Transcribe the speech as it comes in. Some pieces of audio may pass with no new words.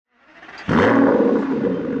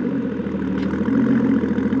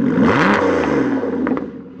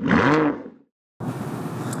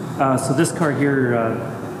So this car here,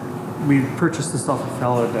 we purchased this off a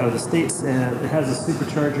fellow out of the States, and it has a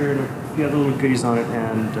supercharger and a few other little goodies on it,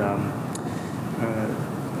 and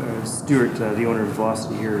Stuart, the owner of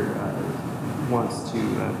Velocity here, wants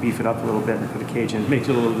to beef it up a little bit and put a cage in, make it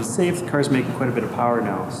a little bit safe. The car's making quite a bit of power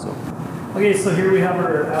now. So, okay, so here we have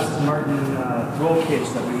our Aston Martin roll cage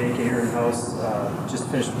that we make here in-house. Just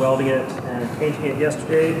finished welding it and painting it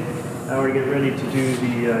yesterday. Now we're getting ready to do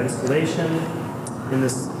the installation in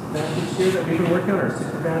this Vantage here that we've been working on, our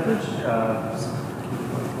Super-Vantage.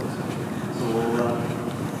 So we'll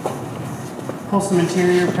pull some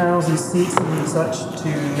interior panels and seats and such to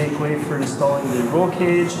make way for installing the roll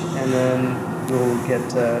cage, and then we'll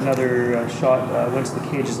get another shot once the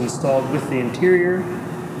cage is installed with the interior,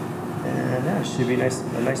 and yeah, it should be a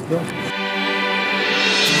nice build.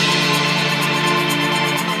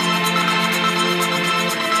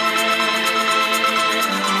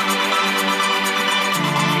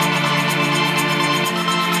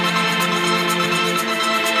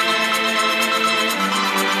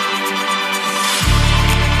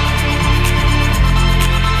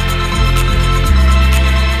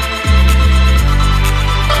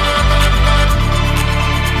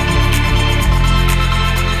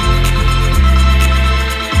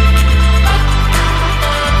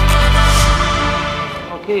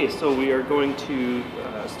 Okay, so we are going to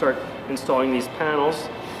start installing these panels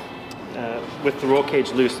with the roll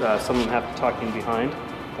cage loose. Some of them have to tuck in behind,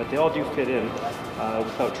 but they all do fit in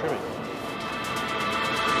without trimming.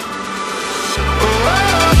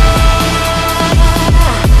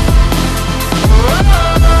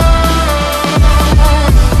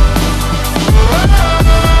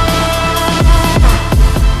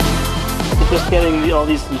 Just getting all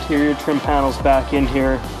these interior trim panels back in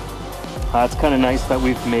here. It's kind of nice that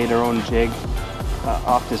we've made our own jig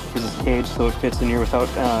off this cage, so it fits in here without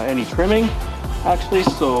any trimming, actually.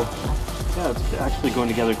 So yeah, it's actually going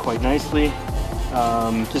together quite nicely.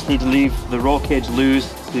 Just need to leave the roll cage loose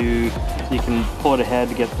so you can pull it ahead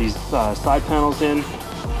to get these side panels in.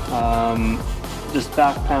 This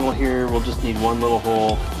back panel here will just need one little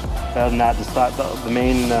hole. Other than that, the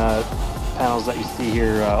main panels that you see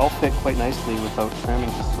here all fit quite nicely without trimming.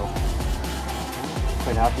 So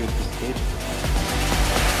quite happy with this cage.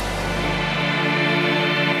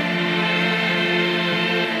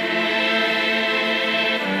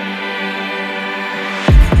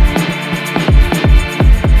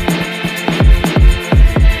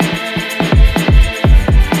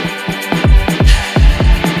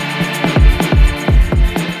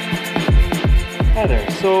 Hi there.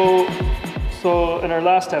 So in our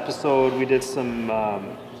last episode we did some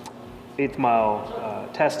 8th mile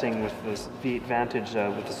testing with this Vantage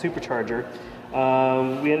with the supercharger.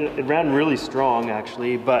 It ran really strong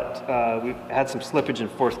actually, but we had some slippage in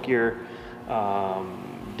 4th gear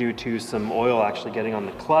due to some oil actually getting on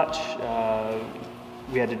the clutch.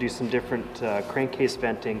 We had to do some different crankcase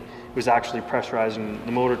venting. It was actually pressurizing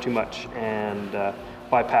the motor too much and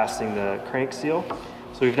bypassing the crank seal.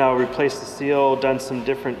 So we've now replaced the seal, done some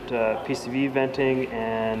different PCV venting,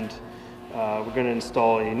 and we're going to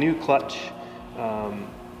install a new clutch.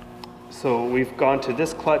 So we've gone to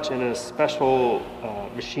this clutch and a special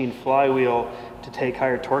machine flywheel to take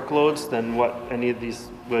higher torque loads than what any of these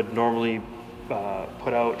would normally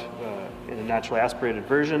put out in a naturally aspirated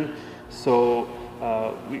version. So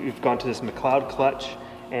we've gone to this McLeod clutch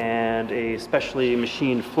and a specially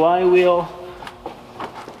machined flywheel,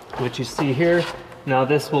 which you see here. Now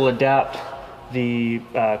this will adapt the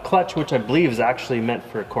clutch, which I believe is actually meant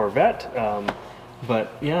for a Corvette,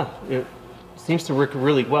 but yeah, it seems to work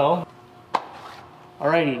really well.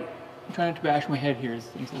 Alrighty, I'm trying to bash my head here, this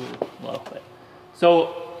thing's a little low. But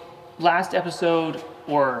so last episode,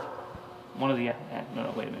 or one of the,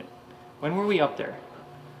 no, wait a minute. When were we up there?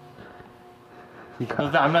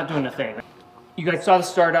 Yeah. I'm not doing a thing. You guys saw the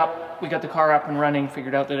startup, we got the car up and running,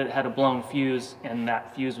 figured out that it had a blown fuse, and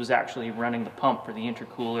that fuse was actually running the pump for the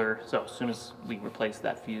intercooler. So as soon as we replaced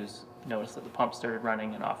that fuse, noticed that the pump started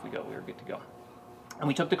running, and off we go, we were good to go. And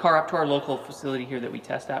we took the car up to our local facility here that we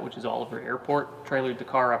test at, which is Oliver Airport, trailered the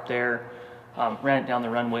car up there, ran it down the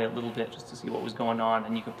runway a little bit just to see what was going on,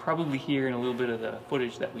 and you could probably hear in a little bit of the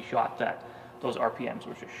footage that we shot that those RPMs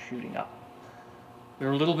were just shooting up. We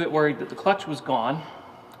were a little bit worried that the clutch was gone,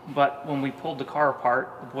 but when we pulled the car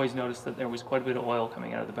apart, the boys noticed that there was quite a bit of oil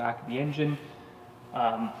coming out of the back of the engine.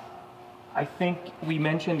 I think we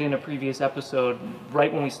mentioned in a previous episode,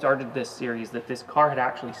 right when we started this series, that this car had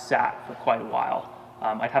actually sat for quite a while.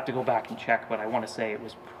 I'd have to go back and check, but I want to say it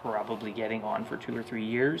was probably getting on for 2 or 3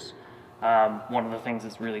 years. One of the things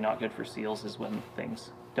that's really not good for seals is when things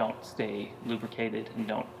don't stay lubricated and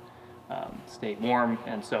don't stay warm,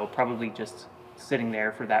 and so probably just sitting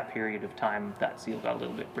there for that period of time, that seal got a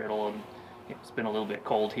little bit brittle, and it's been a little bit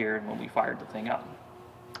cold here. And when we fired the thing up,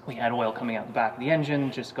 we had oil coming out the back of the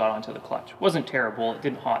engine, just got onto the clutch. Wasn't terrible, it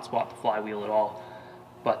didn't hot spot the flywheel at all,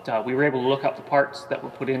 but we were able to look up the parts that were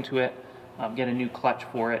put into it, get a new clutch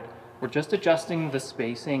for it. We're just adjusting the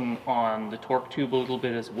spacing on the torque tube a little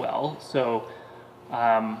bit as well. So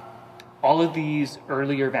all of these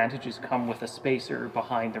earlier Vantages come with a spacer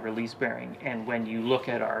behind the release bearing, and when you look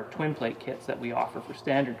at our twin plate kits that we offer for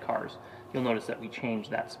standard cars, you'll notice that we changed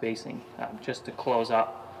that spacing just to close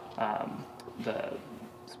up the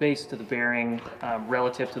space to the bearing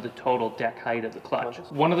relative to the total deck height of the clutch.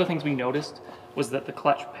 One of the things we noticed was that the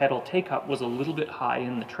clutch pedal take-up was a little bit high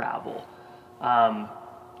in the travel.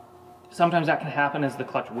 Sometimes that can happen as the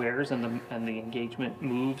clutch wears and the engagement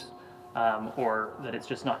moves, or that it's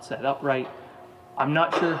just not set up right. I'm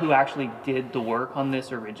not sure who actually did the work on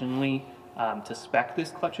this originally to spec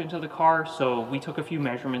this clutch into the car, so we took a few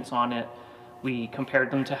measurements on it. We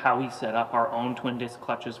compared them to how we set up our own twin disc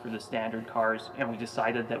clutches for the standard cars, and we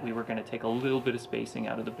decided that we were going to take a little bit of spacing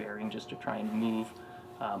out of the bearing just to try and move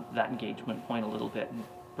that engagement point a little bit and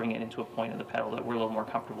bring it into a point of the pedal that we're a little more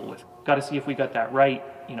comfortable with. Got to see if we got that right.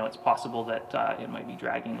 You know, it's possible that it might be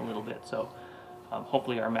dragging a little bit, so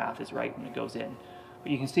hopefully our math is right when it goes in.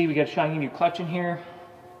 But you can see we got a shiny new clutch in here.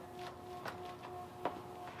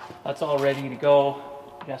 That's all ready to go.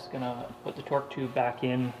 Just gonna put the torque tube back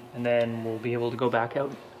in, and then we'll be able to go back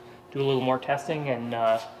out, do a little more testing,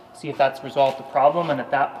 and see if that's resolved the problem. And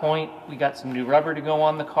at that point, we got some new rubber to go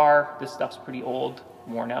on the car. This stuff's pretty old,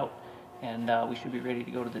 worn out, and we should be ready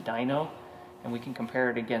to go to the dyno, and we can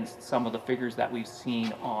compare it against some of the figures that we've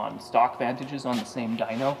seen on stock Vantages on the same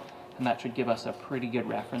dyno, and that should give us a pretty good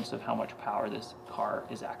reference of how much power this car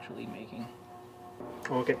is actually making.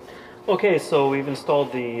 Okay, so we've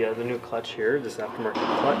installed the new clutch here, this aftermarket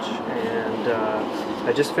clutch, and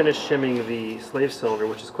I just finished shimming the slave cylinder,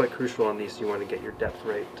 which is quite crucial on these. You want to get your depth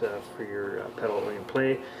right for your pedal when you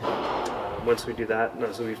play. Once we do that,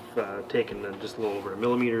 so we've taken just a little over 1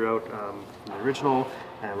 millimeter out from the original,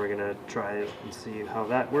 and we're going to try and see how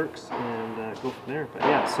that works and go from there. But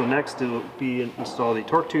yeah, so next it'll be install the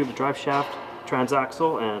torque tube, the drive shaft,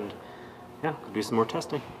 transaxle, and yeah, do some more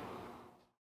testing.